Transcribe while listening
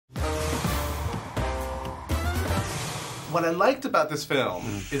what I liked about this film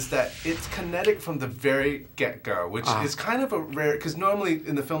is that it's kinetic from the very get-go, which is kind of a rare, because normally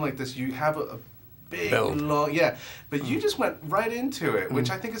in a film like this you have a big, long, but you just went right into it, which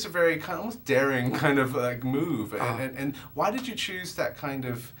I think is a very kind of almost daring kind of like move. And why did you choose that kind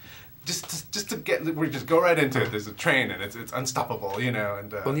of, just to get, we just go right into it. There's a train and it's unstoppable, you know.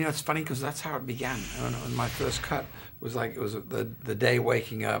 And well, you know, it's funny because that's how it began. My first cut was like, it was the day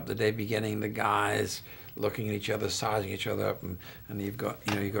waking up, the day beginning, the guys looking at each other, sizing each other up, and you've got,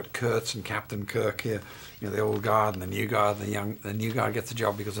 you know, you've got Kurtz and Captain Kirk here, you know, the old guard and the new guard. The new guard gets the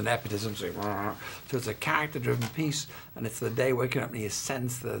job because of nepotism. So it's a character-driven piece, and it's the day waking up and you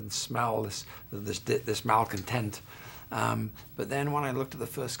sense the smell, this malcontent. But then when I looked at the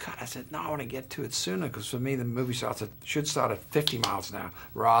first cut, I said, no, I want to get to it sooner, because for me the movie should start at 50 miles an hour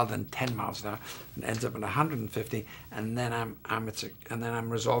rather than 10 miles an hour, and ends up at 150, and then I'm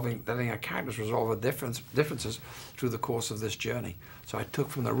letting our characters resolve the differences through the course of this journey. So I took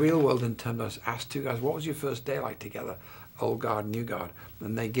from the real world in terms of, asked two guys, what was your first day like together? Old guard, new guard.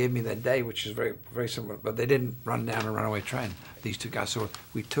 And they gave me their day, which is very, very similar, but they didn't run down a runaway train, these two guys. So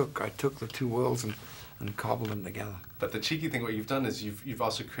I took the two worlds and cobbled them together. But the cheeky thing, what you've done is you've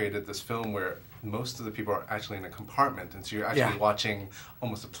also created this film where most of the people are actually in a compartment, and so you're actually watching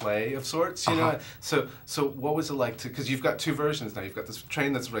almost a play of sorts, you know. So what was it like to? Because you've got two versions now. You've got this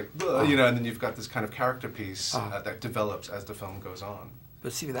train that's like, you know, and then you've got this kind of character piece that develops as the film goes on.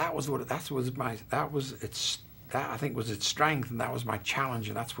 But see, that I think was its strength, and that was my challenge,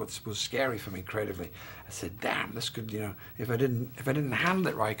 and that's what was scary for me creatively. I said, damn, this could, you know, if I didn't handle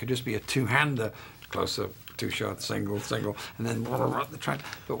it right, it could just be a two-hander, close-up, two-shot, single, and then the train.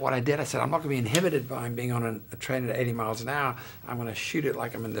 But what I did, I said, I'm not going to be inhibited by being on a train at 80 miles an hour. I'm going to shoot it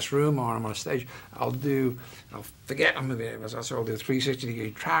like I'm in this room or I'm on a stage. I'll forget I'm moving. So I'll do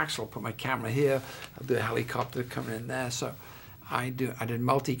 360-degree tracks. I'll put my camera here. I'll do a helicopter coming in there. So I did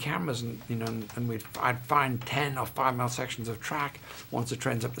multi-cameras, and you know, and I'd find 10 or 5-mile sections of track. Once the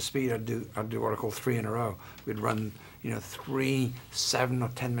train's up to speed, I'd do what I call 3 in a row. We'd run, you know, 3 7 or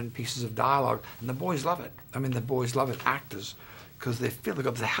 10-minute pieces of dialogue, and the boys love it. I mean, the boys love it, actors, because they feel they've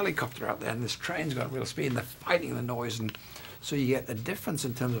got this helicopter out there, and this train's got real speed, and they're fighting the noise, and so you get a difference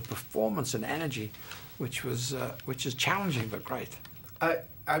in terms of performance and energy, which is challenging but great.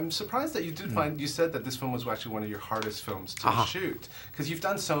 I'm surprised that you did find, you said that this film was actually one of your hardest films to shoot, because you've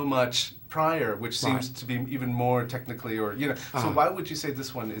done so much prior, which seems to be even more technically, or, you know, so why would you say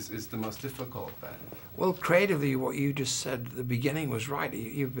this one is the most difficult then? Well, creatively, what you just said at the beginning was right.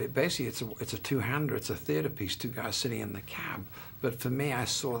 Basically, it's a two-hander, it's a theater piece, two guys sitting in the cab. But for me, I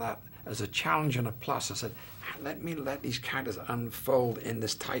saw that as a challenge and a plus. I said, let me let these characters unfold in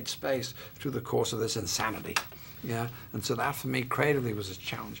this tight space through the course of this insanity. Yeah, and so that for me creatively was a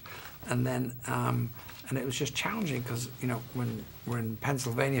challenge, and then and it was just challenging because, you know, when we're in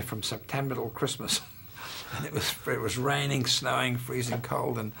Pennsylvania from September till Christmas, and it was raining, snowing, freezing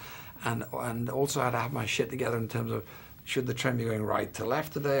cold, and also I had to have my shit together in terms of, should the train be going right to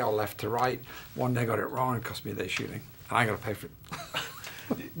left today or left to right? One day I got it wrong, it cost me a day shooting, and I got to pay for it.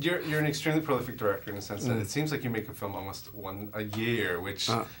 You're an extremely prolific director in the sense that it seems like you make a film almost one a year, which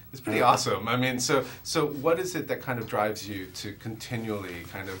is pretty awesome. I mean, so what is it that kind of drives you to continually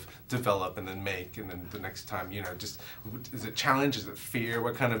kind of develop and then make, and then the next time, you know, just, is it challenge, is it fear?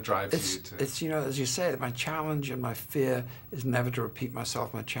 What kind of drives you to? It's, you know, as you say, my challenge and my fear is never to repeat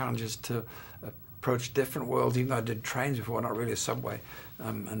myself. My challenge is to approach different worlds, even though I did trains before, not really a subway.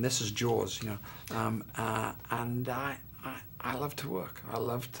 And this is Jaws, you know. And I love to work. I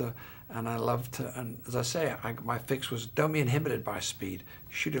love to, and as I say, my fix was, don't be inhibited by speed.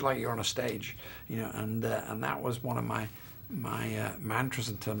 Shoot it like you're on a stage, you know. And that was one of my mantras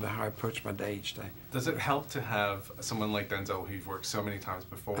in terms of how I approach my day each day. Does it help to have someone like Denzel, who you've worked so many times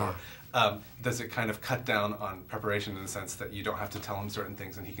before? Does it kind of cut down on preparation in the sense that you don't have to tell him certain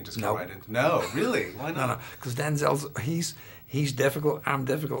things and he can just go right into? No, really? Why not? No, because Denzel's, he's difficult, I'm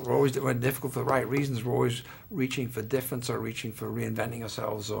difficult. We're difficult for the right reasons. We're always reaching for difference or reaching for reinventing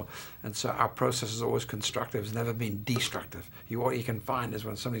ourselves, and so our process is always constructive. It's never been destructive. What you can find is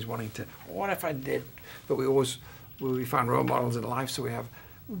when somebody's wanting to, what if I did? But we find role models in life, so we have,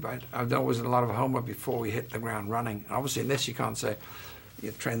 I've done always a lot of homework before we hit the ground running. And obviously in this you can't say,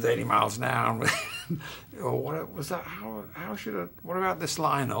 your train's 80 miles an hour, or what was that, how should I, what about this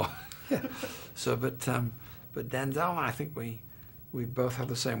line, or, so, but Denzel and I think we both have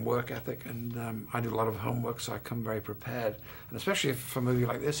the same work ethic, and I do a lot of homework, so I come very prepared, and especially for a movie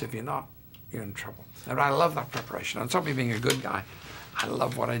like this, if you're not, you're in trouble. And I love that preparation. And it's not me being a good guy. I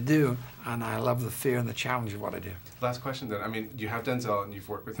love what I do, and I love the fear and the challenge of what I do. Last question then. I mean, you have Denzel and you've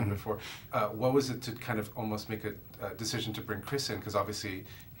worked with him before. What was it to kind of almost make a decision to bring Chris in? Because obviously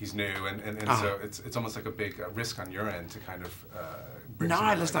he's new, and so it's almost like a big risk on your end to kind of bring.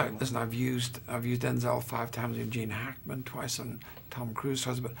 No, listen. I've used Denzel 5 times, and Gene Hackman twice, and Tom Cruise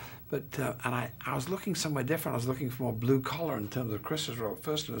twice. But I was looking somewhere different. I was looking for more blue collar in terms of Chris's role.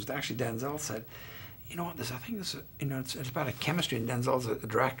 First, it was actually Denzel said, you know what? I think there's it's about a chemistry, and Denzel's a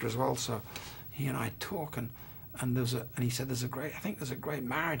director as well. So he and I talk, and he said there's a great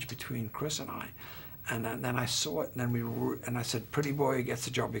marriage between Chris and I. And then I saw it, and then I said, pretty boy gets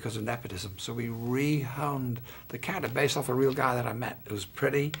the job because of nepotism. So we re-honed the character based off a real guy that I met. It was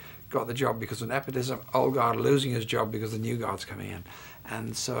pretty, got the job because of nepotism, old guard losing his job because the new guard's coming in.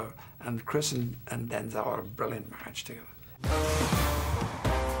 And Chris and Denzel are a brilliant marriage together.